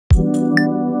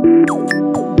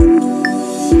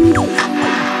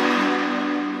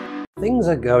Things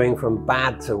are going from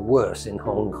bad to worse in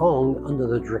Hong Kong under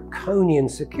the draconian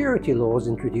security laws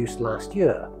introduced last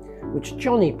year, which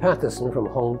Johnny Patterson from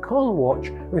Hong Kong Watch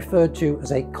referred to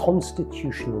as a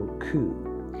constitutional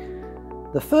coup.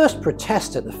 The first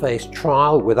protester to face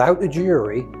trial without a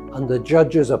jury under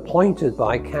judges appointed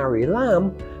by Carrie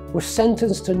Lam was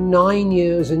sentenced to 9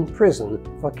 years in prison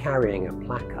for carrying a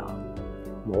placard.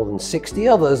 More than 60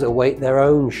 others await their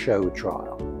own show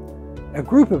trial. A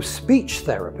group of speech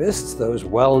therapists, those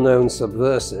well-known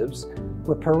subversives,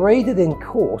 were paraded in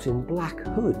court in black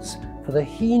hoods for the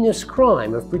heinous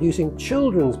crime of producing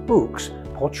children's books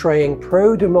portraying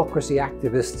pro-democracy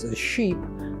activists as sheep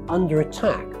under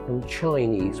attack from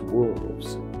Chinese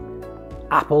wolves.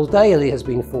 Apple Daily has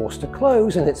been forced to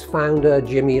close and its founder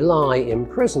Jimmy Lai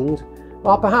imprisoned,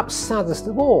 while perhaps saddest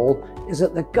of all is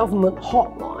that the government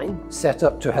hotline, set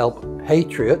up to help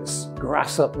patriots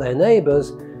grass up their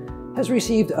neighbours, has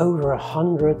received over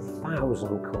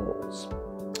 100,000 calls.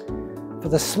 For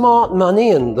the smart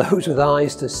money and those with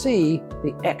eyes to see,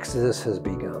 the exodus has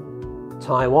begun.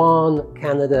 Taiwan,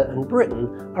 Canada and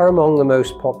Britain are among the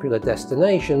most popular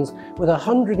destinations, with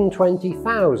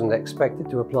 120,000 expected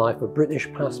to apply for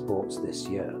British passports this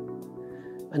year.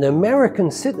 An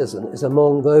American citizen is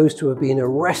among those to have been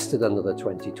arrested under the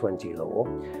 2020 law,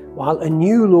 while a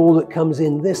new law that comes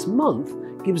in this month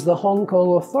gives the Hong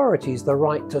Kong authorities the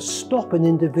right to stop an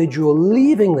individual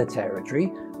leaving the territory,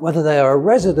 whether they are a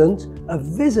resident, a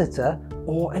visitor,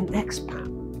 or an expat.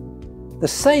 The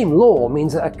same law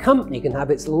means that a company can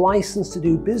have its license to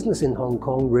do business in Hong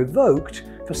Kong revoked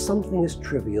for something as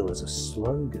trivial as a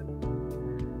slogan.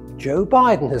 Joe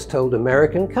Biden has told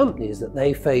American companies that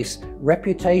they face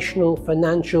reputational,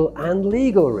 financial, and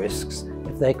legal risks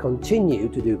if they continue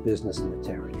to do business in the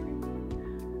territory.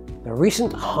 The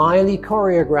recent highly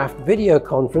choreographed video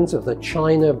conference of the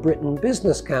China-Britain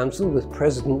Business Council with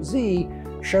President Xi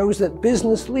shows that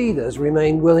business leaders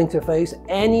remain willing to face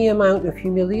any amount of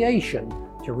humiliation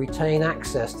to retain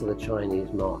access to the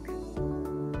Chinese market.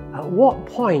 At what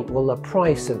point will the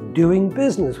price of doing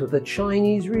business with the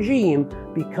Chinese regime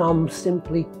become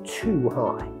simply too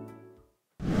high?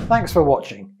 Thanks for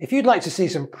watching. If you'd like to see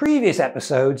some previous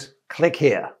episodes, click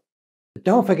here.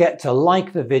 Don't forget to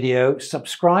like the video,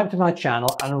 subscribe to my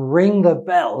channel, and ring the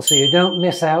bell so you don't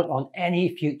miss out on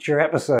any future episodes.